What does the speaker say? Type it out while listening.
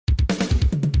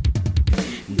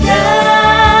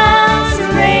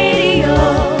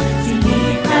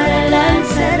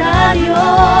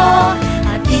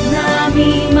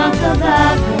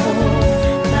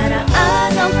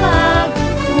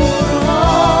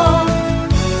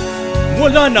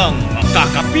Wala nang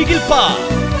makakapigil pa.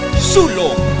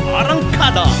 Sulong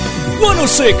Arangkada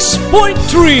 106.3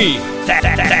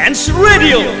 Dance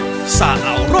Radio sa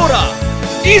Aurora,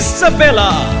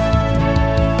 Isabela.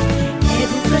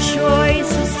 Edukasyo'y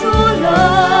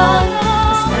susulong,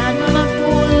 basta't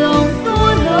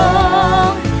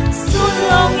magtulong-tulong.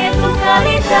 Sulong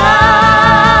edukalidad,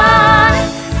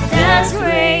 Dance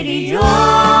Radio.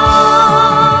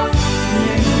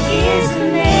 Learning is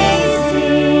amazing.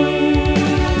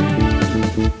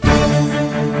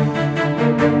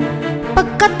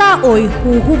 Pagkatao'y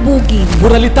huhubugin,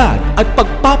 moralidad at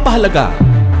pagpapahalaga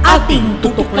ating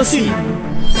tutuklasin.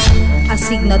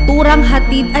 Asignaturang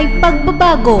hatid ay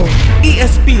pagbabago.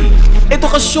 ESP,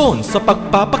 edukasyon sa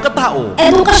pagpapakatao.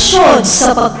 Edukasyon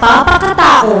sa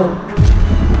pagpapakatao.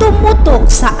 Tumutok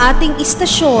sa ating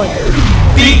istasyon.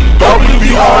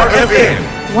 DWDR-FM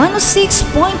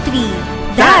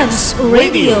 106.3 Dance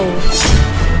Radio.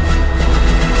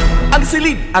 Ang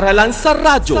silid-aralan sa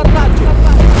radyo.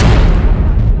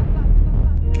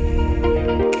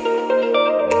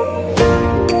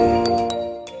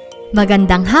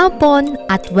 Magandang hapon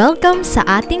at welcome sa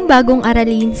ating bagong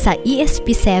aralin sa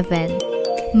ESP7.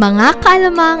 Mga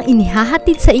kaalamang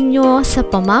inihahatid sa inyo sa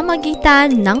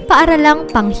pamamagitan ng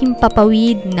paaralang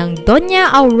panghimpapawid ng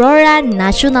Doña Aurora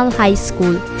National High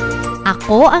School.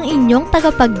 Ako ang inyong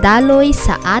tagapagdaloy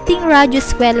sa ating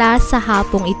radyoeskwela sa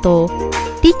hapong ito,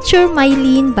 Teacher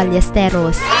Mylene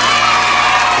Ballesteros.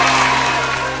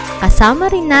 Kasama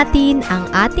rin natin ang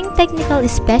ating technical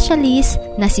specialist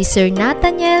na si Sir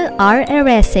Nathaniel R.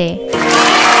 Erese.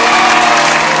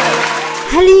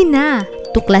 Halina,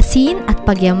 tuklasin at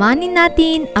pagyamanin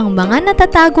natin ang mga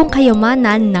natatagong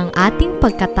kayamanan ng ating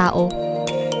pagkatao.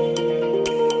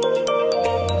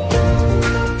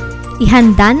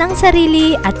 Ihanda ng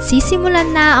sarili at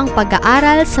sisimulan na ang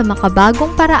pag-aaral sa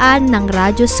makabagong paraan ng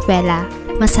Radyoeskwela.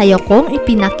 Masaya kong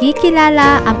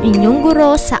ipinakikilala ang inyong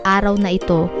guro sa araw na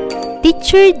ito,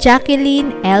 Teacher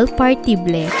Jacqueline L.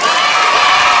 Partible.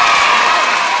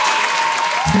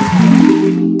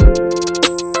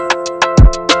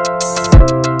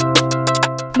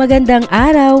 Magandang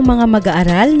araw mga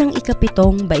mag-aaral ng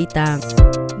ikapitong baitang.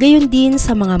 Gayon din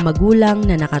sa mga magulang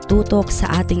na nakatutok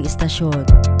sa ating istasyon.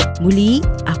 Muli,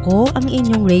 ako ang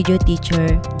inyong radio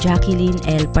teacher, Jacqueline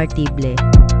L. Partible.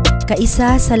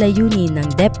 Kaisa sa layunin ng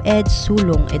DepEd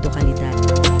Sulong Edukalidad.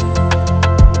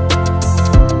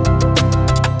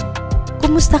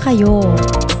 Kumusta kayo?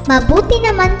 Mabuti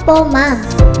naman po, ma'am.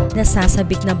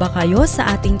 Nasasabik na ba kayo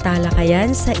sa ating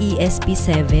talakayan sa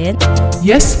ESP7?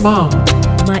 Yes, ma'am.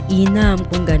 Mainam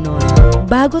kung ganon.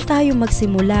 Bago tayo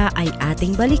magsimula ay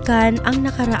ating balikan ang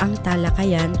nakaraang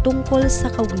talakayan tungkol sa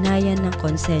kaugnayan ng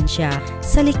konsensya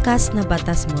sa likas na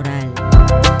batas moral.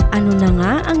 Ano na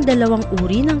nga ang dalawang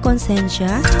uri ng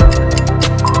konsensya?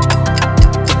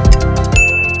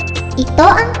 Ito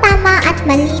ang tama at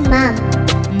mali, ma'am.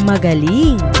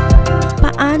 Magaling!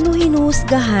 Paano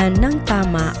hinuhusgahan ng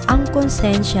tama ang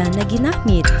konsensya na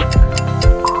ginamit?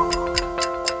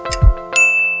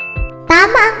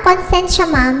 Tama ang konsensya,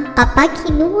 ma'am, kapag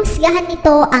hinuhusgahan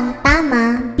nito ang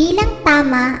tama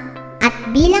at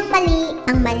bilang mali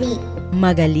ang mali.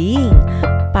 Magaling!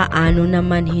 Paano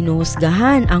naman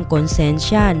hinuhusgahan ang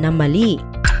konsensya na mali?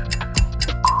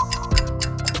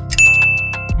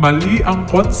 Mali ang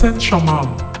konsensya,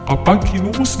 ma'am, kapag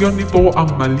hinuhusgan nito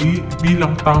ang mali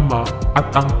bilang tama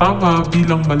at ang tama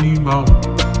bilang mali, ma'am.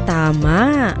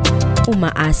 Tama!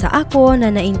 Umaasa ako na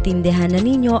naintindihan na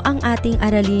ninyo ang ating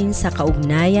aralin sa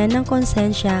kaugnayan ng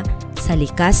konsensya sa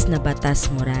likas na batas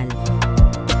moral.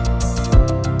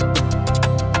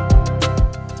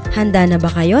 Handa na ba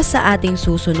kayo sa ating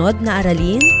susunod na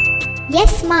aralin?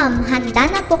 Yes, ma'am. Handa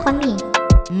na po kami.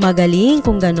 Magaling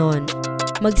kung ganon.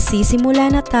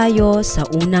 Magsisimula na tayo sa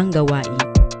unang gawain.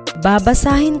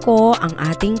 Babasahin ko ang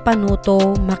ating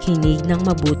panuto, makinig ng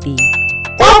mabuti.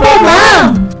 Opo,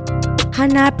 ma'am!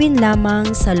 Hanapin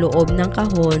lamang sa loob ng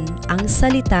kahon ang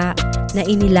salita na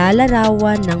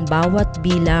inilalarawan ng bawat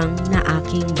bilang na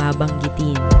aking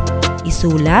babanggitin.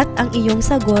 Isulat ang iyong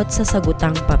sagot sa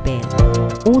sagutang papel.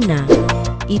 Una,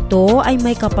 ito ay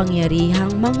may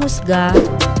kapangyarihang manghusga,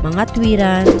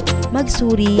 mangatwiran,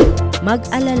 magsuri,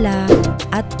 mag-alala,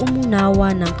 at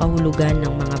umunawa ng kahulugan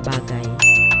ng mga bagay.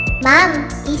 Ma'am,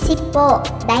 isip po,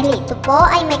 dahil ito po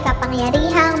ay may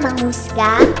kapangyarihang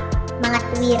manghusga,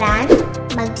 mangatwiran,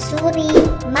 magsuri,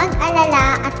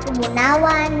 mag-alala at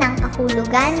umunawa ng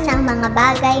kahulugan ng mga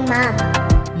bagay, ma'am.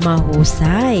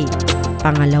 Mahusay!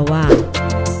 Pangalawa,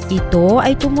 ito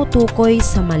ay tumutukoy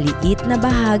sa maliit na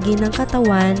bahagi ng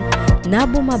katawan na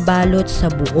bumabalot sa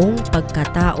buong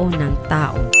pagkatao ng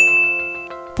tao.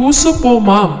 Puso po,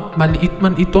 ma'am. Maliit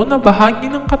man ito na bahagi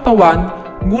ng katawan,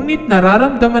 ngunit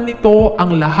nararamdaman nito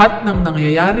ang lahat ng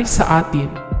nangyayari sa atin.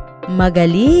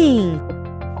 Magaling!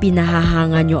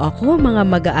 Pinahahanga niyo ako mga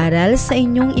mag-aaral sa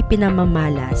inyong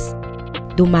ipinamamalas.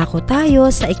 Dumako tayo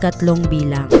sa ikatlong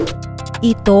bilang.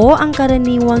 Ito ang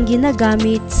karaniwang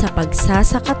ginagamit sa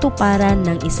pagsasakatuparan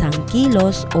ng isang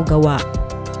kilos o gawa.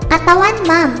 Katawan,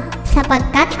 ma'am,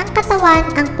 sapagkat ang katawan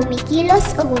ang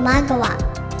kumikilos o gumagawa.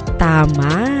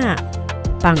 Tama!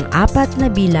 Pang-apat na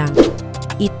bilang.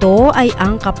 Ito ay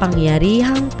ang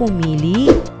kapangyarihang pumili,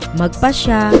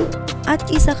 magpasya, at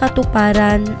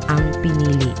isakatuparan ang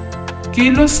pinili.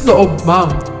 Kilos loob, ma'am,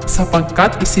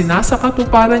 sapagkat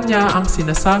isinasakatuparan niya ang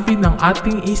sinasabi ng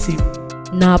ating isip.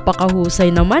 Napakahusay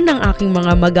naman ng aking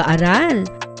mga mag-aaral.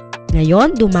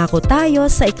 Ngayon, dumako tayo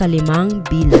sa ikalimang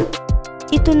bilang.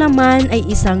 Ito naman ay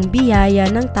isang biyaya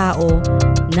ng tao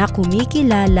na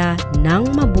kumikilala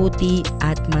ng mabuti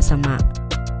at masama.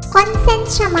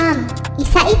 Konsensya, ma'am.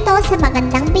 Isa ito sa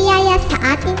magandang biyaya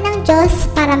sa atin ng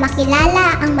Diyos para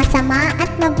makilala ang masama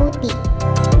at mabuti.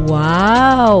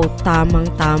 Wow!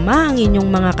 Tamang-tama ang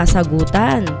inyong mga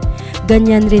kasagutan.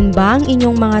 Ganyan rin ba ang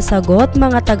inyong mga sagot,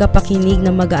 mga tagapakinig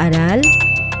na mag-aaral?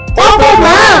 Opo,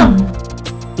 ma'am!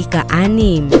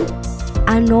 Ika-6.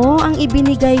 Ano ang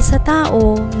ibinigay sa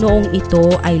tao noong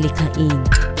ito ay likhain?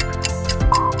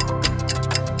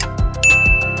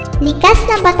 Likas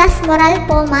na batas moral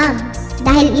po, ma'am.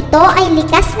 Dahil ito ay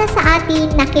likas na sa atin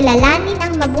na kilalanin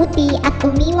ang mabuti at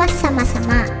umiwas sa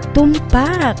masama.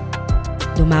 Tumpak!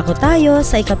 Dumako tayo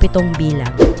sa ikapitong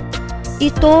bilang.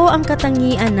 Ito ang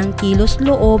katangian ng kilos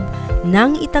loob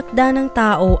nang itakda ng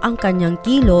tao ang kanyang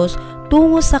kilos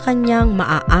tungo sa kanyang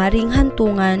maaaring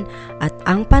hantungan at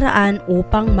ang paraan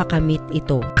upang makamit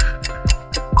ito.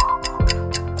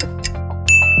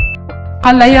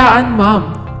 Kalayaan, ma'am,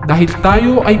 dahil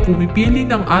tayo ay pumipili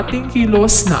ng ating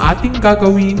kilos na ating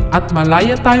gagawin at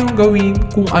malaya tayong gawin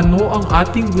kung ano ang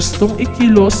ating gustong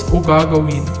ikilos o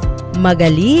gagawin.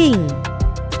 Magaling!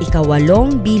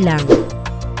 Ikawalong bilang.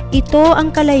 Ito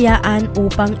ang kalayaan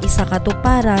upang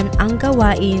isakatuparan ang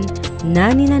gawain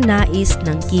na ninanais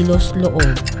ng kilos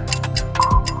loob.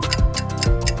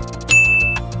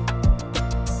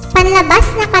 Panlabas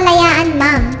na kalayaan,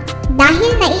 ma'am.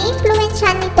 Dahil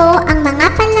naiimpluwensyahan nito ang mga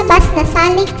panlabas na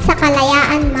salik sa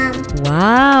kalayaan, ma'am.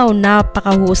 Wow!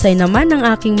 Napakahusay naman ng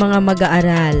aking mga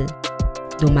mag-aaral.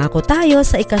 Dumako tayo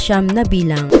sa ika-9 na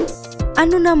bilang.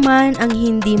 Ano naman ang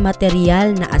hindi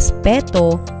material na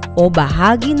aspeto o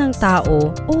bahagi ng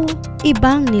tao o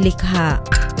ibang nilikha?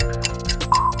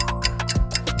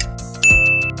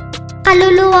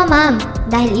 Kaluluwa, ma'am,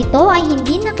 dahil ito ay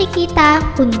hindi nakikita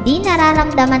kundi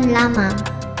nararamdaman lamang.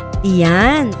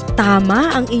 Iyan,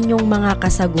 tama ang inyong mga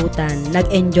kasagutan.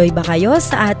 Nag-enjoy ba kayo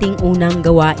sa ating unang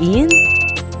gawain?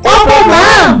 Opo,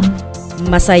 ma'am!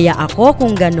 Masaya ako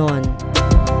kung ganon.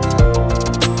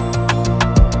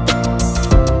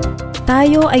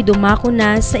 Tayo ay dumako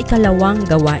na sa ikalawang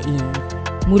gawain.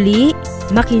 Muli,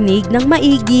 makinig ng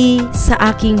maigi sa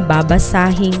aking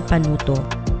babasahing panuto.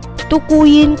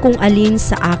 Tukuyin kung alin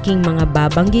sa aking mga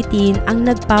babanggitin ang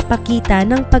nagpapakita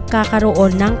ng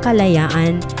pagkakaroon ng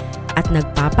kalayaan at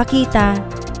nagpapakita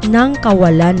ng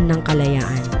kawalan ng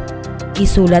kalayaan.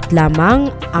 Isulat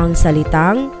lamang ang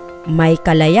salitang may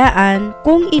kalayaan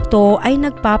kung ito ay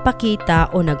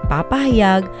nagpapakita o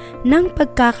nagpapahayag ng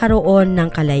pagkakaroon ng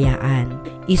kalayaan.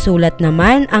 Isulat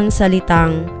naman ang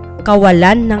salitang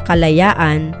kawalan ng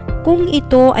kalayaan kung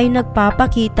ito ay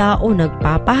nagpapakita o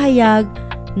nagpapahayag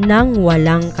ng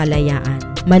walang kalayaan.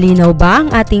 Malinaw ba ang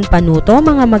ating panuto,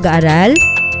 mga mag-aaral?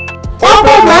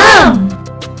 Opo, ma'am!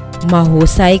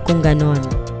 Mahusay kung ganon.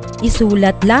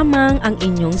 Isulat lamang ang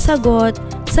inyong sagot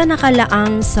sa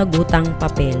nakalaang sagutang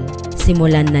papel.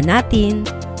 Simulan na natin.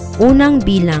 Unang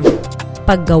bilang,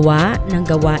 paggawa ng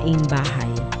gawaing bahay.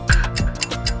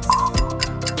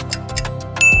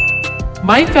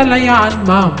 May kalayaan,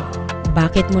 ma'am.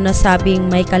 Bakit mo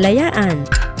nasabing may kalayaan?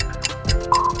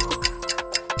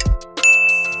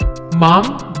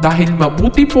 Ma'am, dahil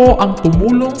mabuti po ang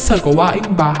tumulong sa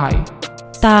gawaing bahay.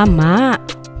 Tama,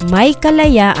 may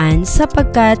kalayaan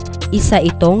sapagkat isa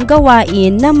itong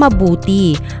gawain na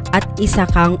mabuti at isa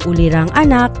kang ulirang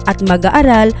anak at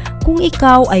mag-aaral kung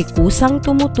ikaw ay kusang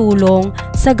tumutulong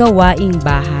sa gawaing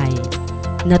bahay.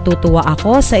 Natutuwa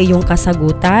ako sa iyong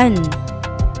kasagutan.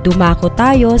 Dumako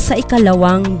tayo sa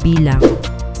ikalawang bilang,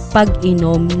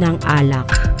 pag-inom ng alak.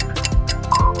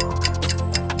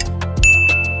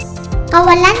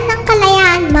 Kawalan ng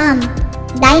kalayaan, ma'am.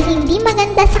 Dahil hindi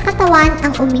maganda sa katawan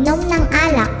ang uminom ng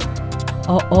alak.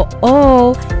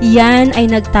 Oo, yan ay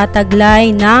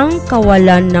nagtataglay ng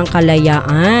kawalan ng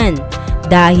kalayaan.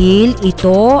 dahil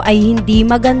ito ay hindi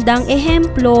magandang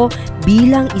ehemplo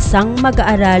bilang isang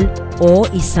mag-aaral o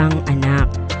isang anak.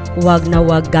 Huwag na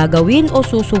huwag gagawin o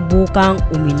susubukang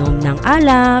uminom ng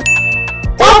alak.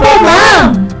 Opo,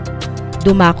 Ma'am!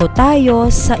 Dumako tayo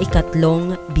sa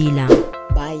ikatlong bilang.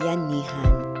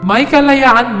 Bayanihan. May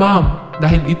kalayaan, ma'am,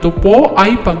 dahil ito po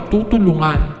ay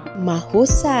pagtutulungan.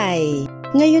 Mahusay.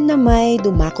 Ngayon na may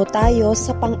dumako tayo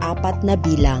sa pang-apat na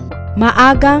bilang.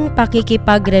 Maagang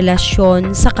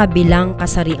pakikipagrelasyon sa kabilang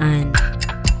kasarian.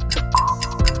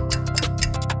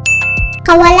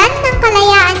 Kawalan ng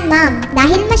kalayaan, ma'am,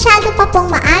 dahil masyado pa pong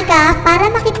maaga para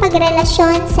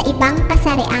makipagrelasyon sa ibang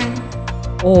kasarian.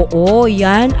 Oo,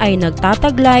 yan ay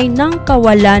nagtataglay ng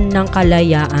kawalan ng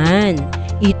kalayaan.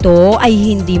 Ito ay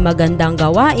hindi magandang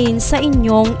gawain sa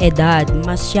inyong edad.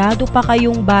 Masyado pa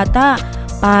kayong bata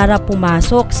para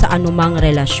pumasok sa anumang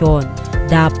relasyon.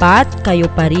 Dapat kayo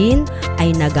pa rin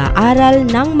ay nag-aaral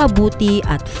ng mabuti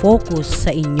at focus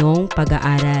sa inyong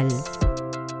pag-aaral.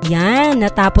 Yan,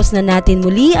 natapos na natin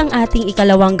muli ang ating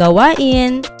ikalawang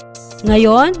gawain.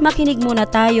 Ngayon, makinig muna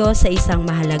tayo sa isang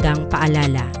mahalagang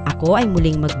paalala. Ako ay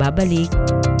muling magbabalik.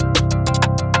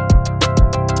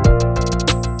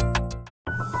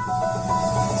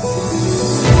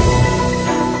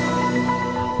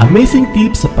 Amazing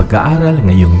tips sa pag-aaral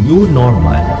ngayong new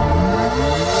normal.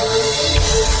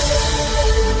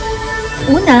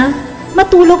 Una,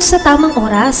 matulog sa tamang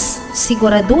oras.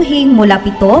 Siguraduhin mula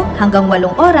 7 hanggang 8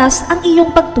 oras ang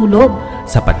iyong pagtulog.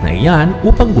 Sapat na iyan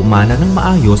upang gumana ng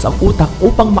maayos ang utak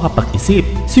upang makapag-isip.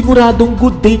 Siguradong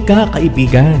good day ka,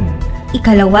 kaibigan.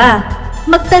 Ikalawa,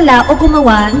 magtala o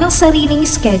gumawa ng sariling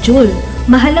schedule.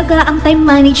 Mahalaga ang time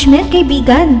management,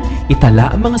 kaibigan.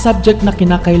 Itala ang mga subject na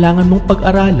kinakailangan mong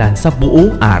pag-aralan sa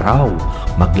buong araw.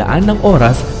 Maglaan ng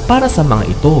oras para sa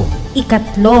mga ito.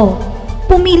 Ikatlo,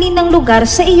 pumili ng lugar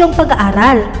sa iyong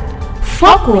pag-aaral.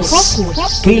 Focus!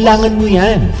 Kailangan mo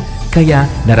yan. Kaya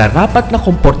nararapat na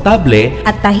komportable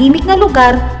at tahimik na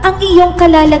lugar ang iyong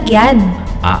kalalagyan.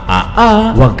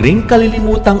 Huwag ring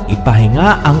kalilimutang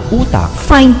ipahinga ang utak.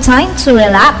 Find time to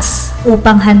relax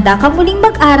upang handa ka muling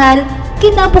mag-aral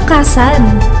kinabukasan.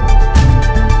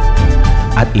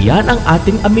 At iyan ang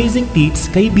ating amazing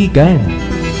tips, kaibigan.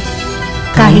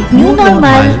 Kahit new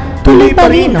normal, tuloy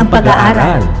pa rin ang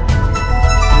pag-aaral.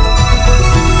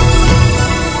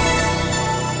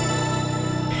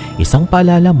 Isang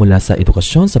paalala mula sa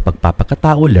Edukasyon sa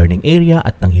Pagpapakatao Learning Area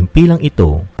at ng himpilang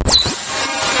ito.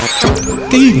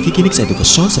 Kayo'y nakikinig sa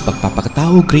Edukasyon sa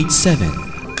Pagpapakatao Grade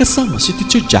 7 kasama si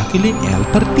Teacher Jacqueline L.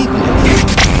 Partibula.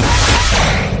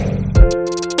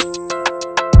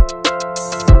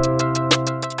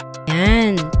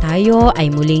 Yan, tayo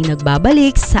ay muling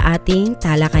nagbabalik sa ating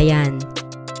talakayan.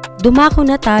 Dumako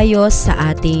na tayo sa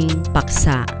ating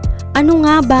paksa. Ano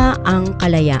nga ba ang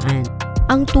kalayaan?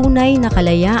 Ang tunay na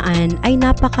kalayaan ay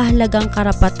napakahalagang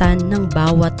karapatan ng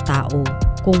bawat tao.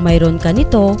 Kung mayroon ka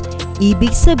nito,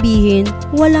 ibig sabihin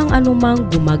walang anumang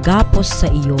gumagapos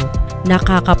sa iyo.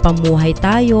 Nakakapamuhay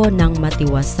tayo ng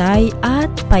matiwasay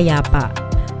at payapa.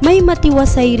 May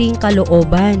matiwasay ring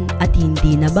kalooban at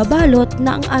hindi nababalot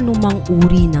ng anumang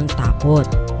uri ng takot.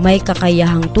 May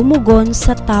kakayahang tumugon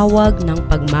sa tawag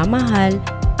ng pagmamahal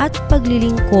at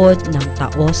paglilingkod ng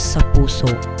taos sa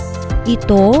puso.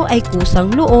 Ito ay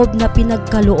kusang loob na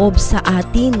pinagkaloob sa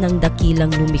atin ng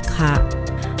dakilang lumikha.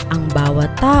 Ang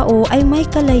bawat tao ay may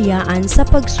kalayaan sa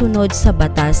pagsunod sa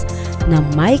batas na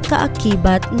may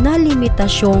kaakibat na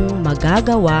limitasyong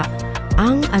magagawa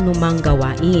ang anumang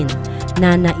gawain.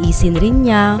 Nanaisin rin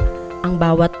niya, ang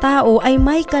bawat tao ay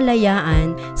may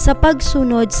kalayaan sa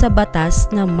pagsunod sa batas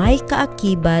na may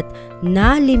kaakibat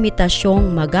na limitasyong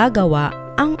magagawa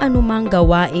ang anumang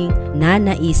gawaing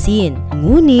nanaisin.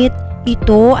 Ngunit,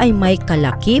 ito ay may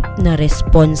kalakip na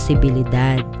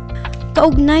responsibilidad.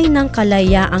 Kaugnay ng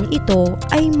kalayaang ito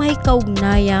ay may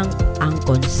kaugnayang ang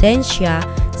konsensya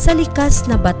sa likas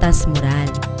na batas moral.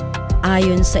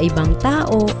 Ayon sa ibang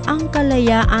tao, ang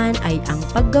kalayaan ay ang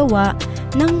paggawa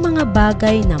ng mga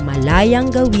bagay na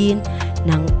malayang gawin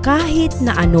ng kahit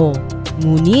na ano.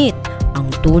 Ngunit, ang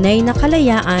tunay na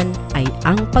kalayaan ay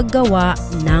ang paggawa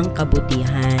ng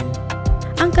kabutihan.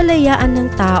 Ang kalayaan ng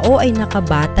tao ay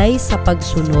nakabatay sa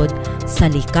pagsunod sa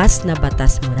likas na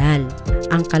batas moral.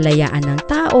 Ang kalayaan ng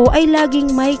tao ay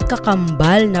laging may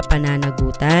kakambal na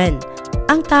pananagutan.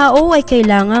 Ang tao ay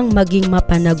kailangang maging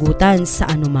mapanagutan sa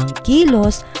anumang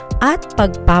kilos at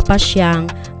pagpapasyang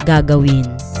gagawin.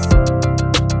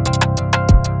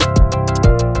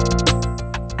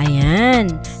 Ayan,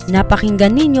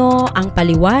 napakinggan ninyo ang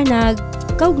paliwanag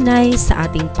kaugnay sa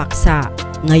ating paksa.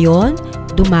 Ngayon,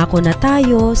 dumako na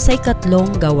tayo sa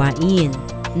ikatlong gawain.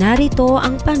 Narito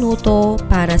ang panuto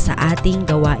para sa ating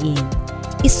gawain.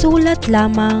 Isulat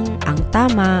lamang ang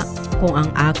tama kung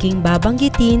ang aking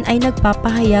babanggitin ay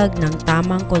nagpapahayag ng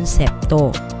tamang konsepto.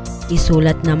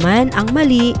 Isulat naman ang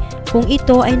mali kung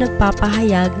ito ay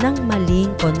nagpapahayag ng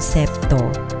maling konsepto.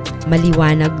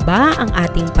 Maliwanag ba ang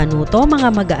ating panuto, mga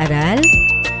mag-aaral?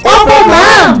 Opo,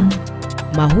 Ma'am!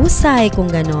 Mahusay kung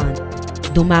ganon.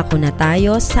 Dumako na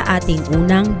tayo sa ating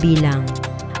unang bilang.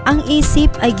 Ang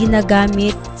isip ay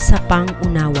ginagamit sa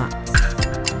pang-unawa.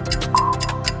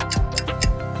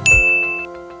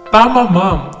 Tama,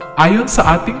 Ma'am. Ayon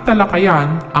sa ating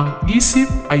talakayan, ang isip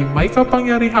ay may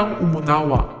kapangyarihang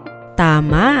umunawa.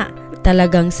 Tama.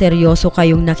 Talagang seryoso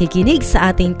kayong nakikinig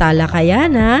sa ating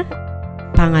talakayan, ha?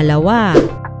 Pangalawa,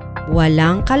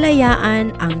 walang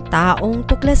kalayaan ang taong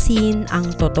tuklasin ang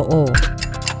totoo.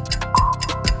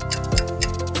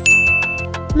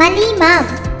 Mali, Ma'am,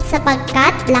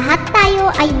 sapagkat lahat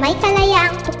tayo ay may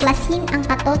kalayaang tuklasin ang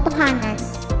katotohanan.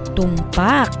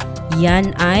 Tumpak,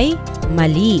 yan ay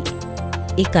mali.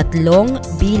 Ikatlong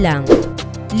bilang.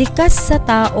 Likas sa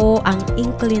tao ang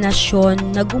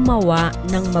inklinasyon na gumawa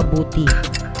ng mabuti.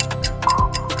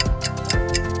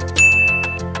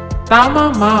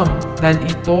 Tama, Ma'am, dahil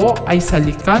ito ay sa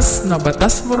likas na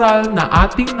batas moral na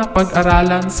ating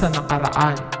napag-aralan sa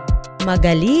nakaraan.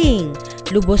 Magaling!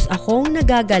 Lubos akong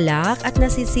nagagalak at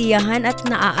nasisiyahan at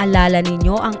naaalala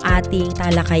ninyo ang ating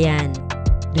talakayan.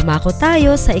 Dumako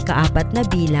tayo sa ika-4 na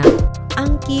bilang.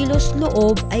 Ang kilos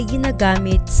loob ay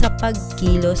ginagamit sa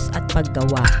pagkilos at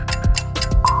paggawa.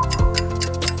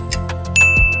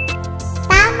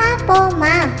 Tama po,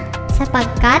 Ma'am,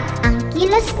 sapagkat ang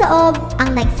kilos loob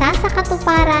ang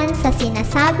nagsasakatuparan sa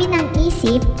sinasabi ng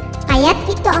isip, kaya't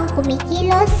ito ang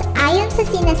kumikilos ayon sa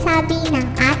sinasabi ng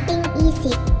ating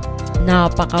isip.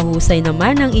 Napakahusay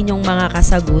naman ang inyong mga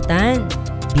kasagutan.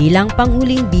 Bilang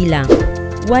panghuling bilang,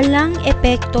 walang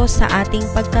epekto sa ating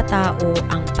pagkatao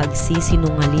ang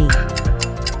pagsisinungaling.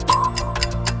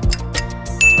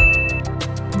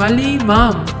 Mali,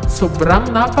 Ma'am. Sobrang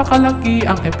napakalaki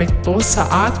ang epekto sa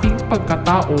ating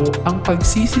pagkatao ang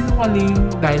pagsisinungaling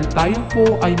dahil tayo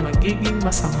po ay magiging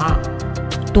masama.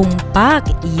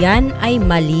 Tumpak, yan ay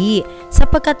mali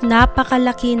sapagkat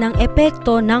napakalaki ng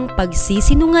epekto ng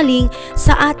pagsisinungaling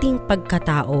sa ating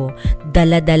pagkatao.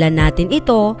 Dala-dala natin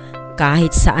ito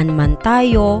kahit saan man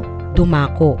tayo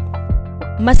dumako.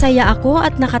 Masaya ako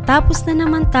at nakatapos na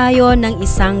naman tayo ng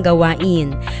isang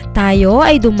gawain. Tayo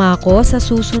ay dumako sa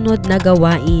susunod na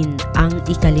gawain, ang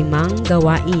ika-5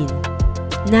 gawain.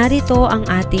 Narito ang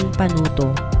ating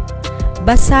panuto.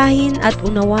 Basahin at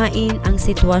unawain ang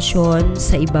sitwasyon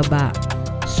sa ibaba.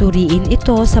 Suriin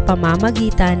ito sa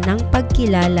pamamagitan ng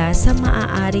pagkilala sa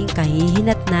maaaring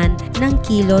kahihinatnan ng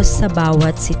kilos sa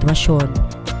bawat sitwasyon.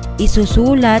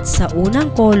 Isusulat sa unang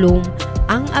kolum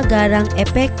ang agarang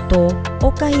epekto o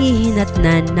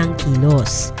kahihinatnan ng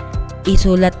kilos.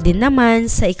 Isulat din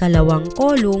naman sa ikalawang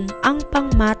kolum ang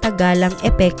pangmatagalang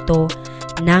epekto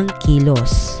ng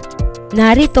kilos.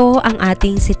 Narito ang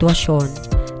ating sitwasyon.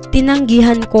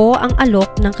 Tinanggihan ko ang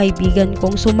alok ng kaibigan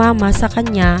kong sumama sa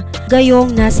kanya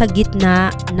gayong nasa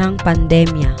gitna ng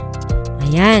pandemya.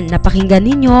 Ayan, napakinggan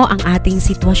ninyo ang ating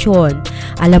sitwasyon.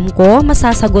 Alam ko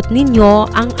masasagot ninyo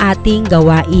ang ating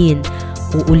gawain.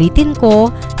 Uulitin ko,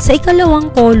 sa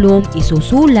ikalawang kolum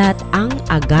isusulat ang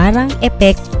agarang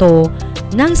epekto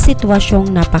ng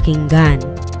sitwasyong napakinggan.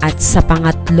 At sa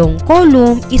pangatlong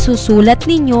kolum, isusulat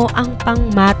ninyo ang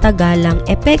pangmatagalang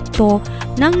epekto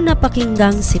ng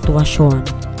napakinggang sitwasyon.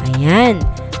 Ayan,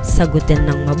 sagutin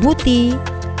ng mabuti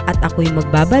at ako'y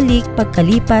magbabalik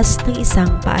pagkalipas ng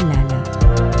isang paalala.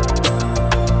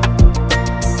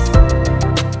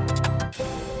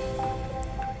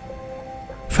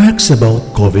 Facts about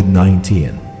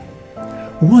COVID-19.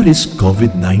 What is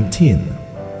COVID-19?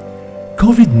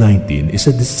 COVID-19 is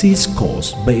a disease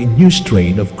caused by a new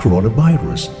strain of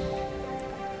coronavirus.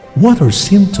 What are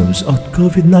symptoms of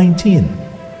COVID-19?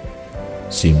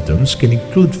 Symptoms can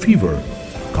include fever,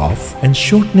 cough, and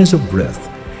shortness of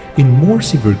breath. In more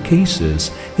severe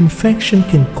cases, infection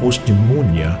can cause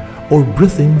pneumonia or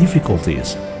breathing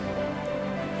difficulties.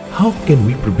 How can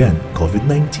we prevent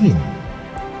COVID-19?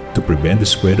 To prevent the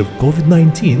spread of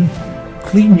COVID-19,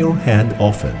 clean your hand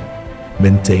often.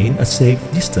 Maintain a safe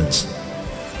distance.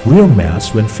 Wear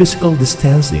masks when physical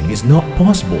distancing is not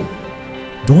possible.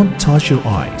 Don't touch your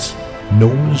eyes,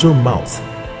 nose, or mouth.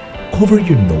 Cover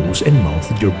your nose and mouth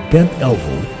with your bent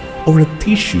elbow or a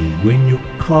tissue when you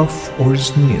cough or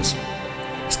sneeze.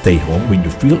 Stay home when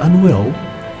you feel unwell,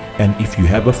 and if you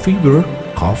have a fever,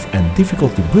 cough, and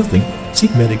difficulty breathing,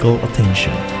 seek medical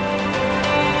attention.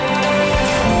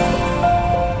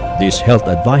 This health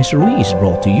advisory is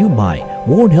brought to you by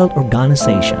World Health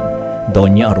Organization,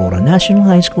 Doña Aurora National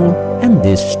High School, and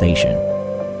this station.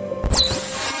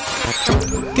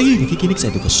 Kayo'y nakikinig sa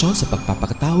edukasyon sa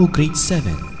pagpapakatao grade 7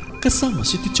 kasama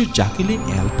si Teacher Jacqueline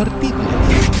L. Partible.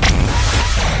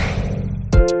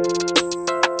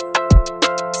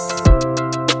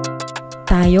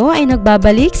 Tayo ay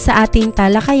nagbabalik sa ating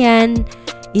talakayan.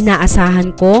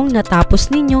 Inaasahan kong natapos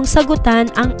ninyong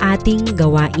sagutan ang ating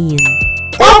gawain.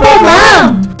 Opo,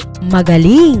 Ma'am!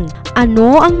 Magaling!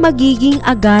 Ano ang magiging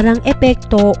agarang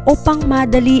epekto o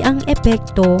pangmadali ang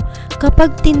epekto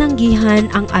kapag tinanggihan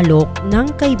ang alok ng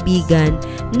kaibigan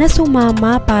na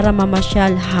sumama para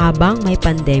mamasyal habang may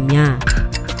pandemya?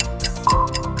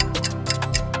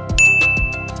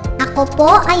 Ako po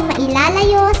ay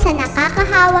mailalayo sa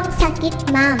nakakahawang sakit,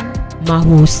 Ma'am.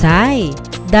 Mahusay!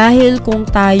 Dahil kung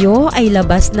tayo ay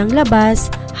labas ng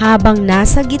labas habang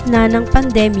nasa gitna ng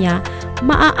pandemya,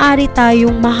 maaari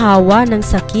tayong mahawa ng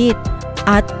sakit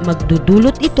at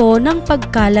magdudulot ito ng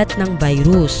pagkalat ng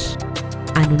virus.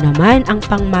 Ano naman ang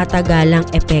pangmatagalang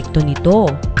epekto nito?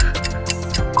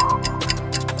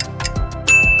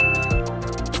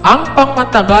 Ang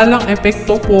pangmatagalang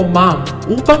epekto po, ma'am,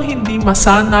 upang hindi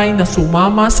masanay na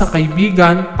sumama sa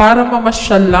kaibigan para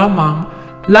mamasyal lamang,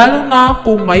 lalo na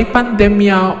kung may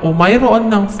pandemya o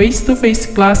mayroon ng face-to-face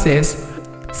classes,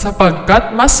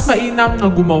 sapagkat mas mainam na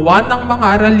gumawa ng mga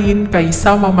aralin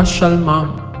kaysa mamasyal,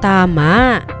 ma'am.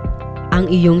 Tama!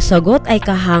 Ang iyong sagot ay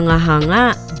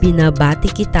kahanga-hanga. Binabati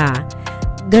kita.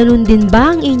 Ganon din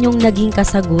ba ang inyong naging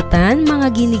kasagutan, mga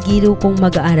ginigiliw kong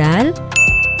mag-aaral?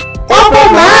 Opo,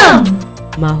 Ma'am!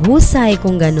 Mahusay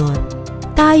kung ganon.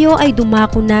 Tayo ay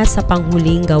dumako na sa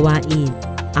panghuling gawain,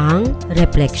 ang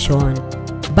refleksyon.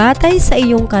 Batay sa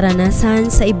iyong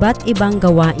karanasan sa iba't ibang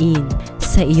gawain,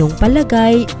 sa iyong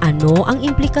palagay, ano ang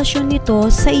implikasyon nito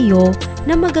sa iyo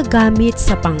na magagamit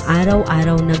sa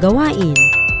pang-araw-araw na gawain?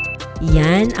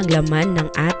 Yan ang laman ng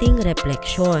ating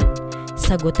refleksyon.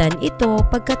 Sagutan ito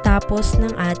pagkatapos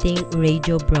ng ating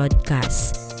radio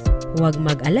broadcast. Huwag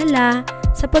mag-alala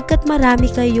sapagkat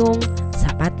marami kayong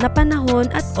sapat na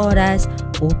panahon at oras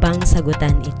upang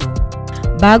sagutan ito.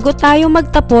 Bago tayo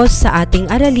magtapos sa ating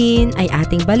aralin ay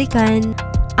ating balikan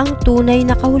ang tunay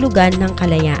na kahulugan ng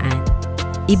kalayaan.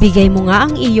 Ibigay mo nga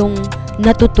ang iyong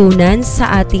natutunan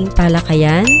sa ating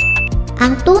talakayan.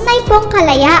 Ang tunay pong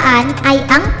kalayaan ay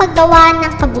ang paggawa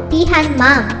ng kabutihan,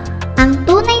 Ma'am. Ang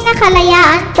tunay na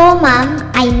kalayaan po, Ma'am,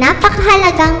 ay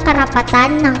napakahalagang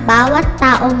karapatan ng bawat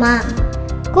tao, Ma'am.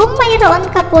 Kung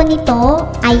mayroon ka po nito,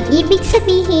 ay ibig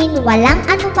sabihin walang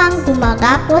anumang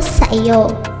gumagapos sa iyo.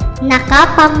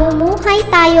 Nakapamumuhay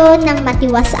tayo ng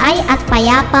matiwasay at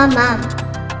payapa, Ma'am.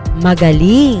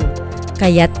 Magaling!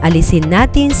 Kaya't alisin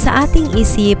natin sa ating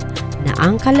isip na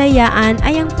ang kalayaan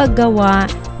ay ang paggawa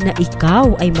na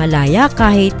ikaw ay malaya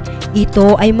kahit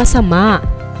ito ay masama,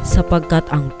 sapagkat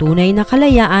ang tunay na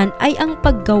kalayaan ay ang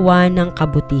paggawa ng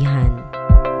kabutihan.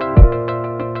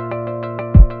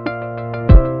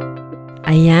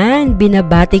 Ayan,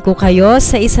 binabati ko kayo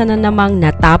sa isa na namang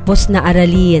natapos na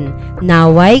aralin.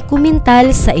 Naway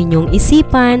kumintal sa inyong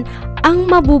isipan ang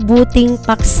mabubuting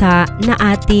paksa na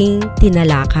ating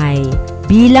tinalakay.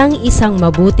 Bilang isang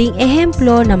mabuting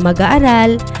ehemplo na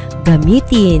mag-aaral,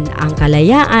 gamitin ang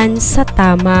kalayaan sa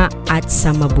tama at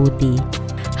sa mabuti.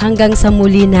 Hanggang sa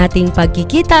muli nating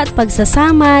pagkikita at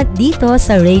pagsasama dito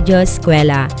sa Radio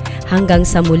Eskwela. Hanggang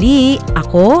sa muli,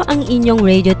 ako ang inyong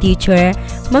radio teacher,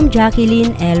 Ma'am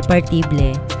Jacqueline L.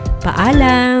 Partible.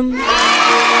 Paalam!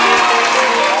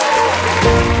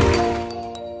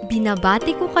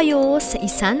 Binabati ko kayo sa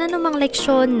isa na namang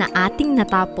leksyon na ating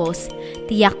natapos.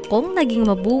 Tiyak kong naging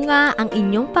mabunga ang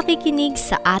inyong pakikinig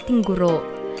sa ating guro.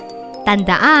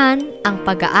 Tandaan, ang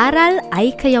pag-aaral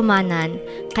ay kayamanan.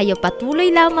 Kayo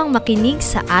patuloy lamang makinig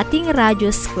sa ating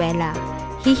Radyo Eskwela.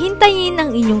 Hihintayin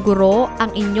ng inyong guro ang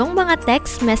inyong mga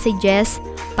text messages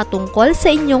patungkol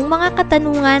sa inyong mga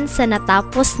katanungan sa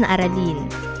natapos na aralin.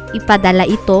 Ipadala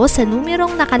ito sa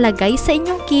numerong nakalagay sa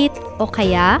inyong kit o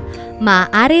kaya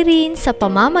maaari rin sa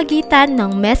pamamagitan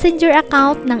ng messenger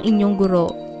account ng inyong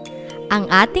guro.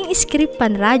 Ang ating script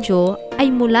panradyo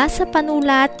ay mula sa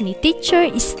panulat ni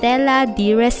Teacher Estela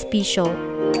D. Respicio.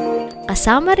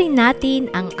 Kasama rin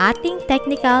natin ang ating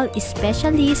technical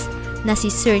specialist na si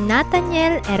Sir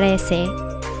Nathaniel Erese.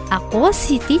 Ako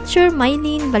si Teacher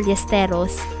Maylene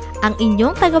Ballesteros, ang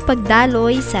inyong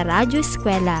tagapagdaloy sa Radyo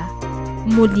Eskwela.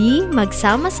 Muli,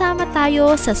 magsama-sama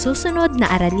tayo sa susunod na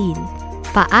aralin.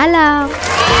 Paalam!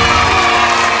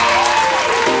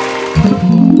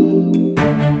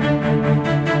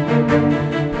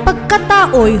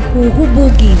 Pagkatao'y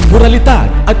huhubugin. Moralidad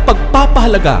at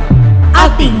pagpapahalaga.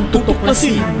 ating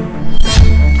tutuklasin.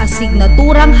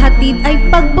 Asignaturang hatid ay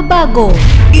pagbabago.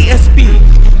 ESP,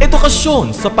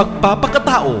 edukasyon sa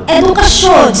pagpapakatao.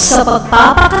 Edukasyon sa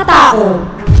pagpapakatao.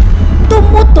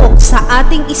 Tumutok sa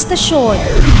ating istasyon.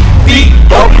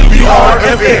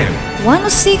 DWDR-FM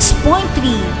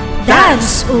 106.3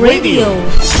 Dance Radio.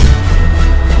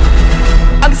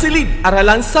 Ang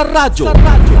silid-aralan sa radyo.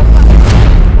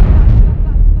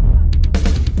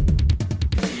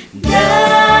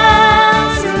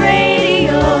 Dance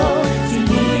Radio,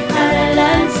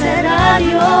 silid-aralan sa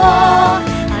radyo.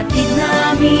 Hatid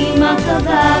namin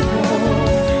makabago,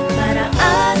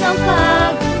 paraan ang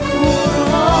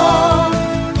pagtuturo.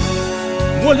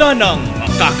 Wala nang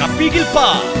makakapigil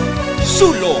pa.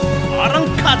 Sulong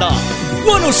Arangkada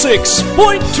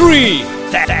 106.3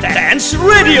 Dance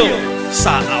Radio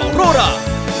sa Aurora,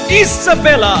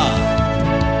 Isabela.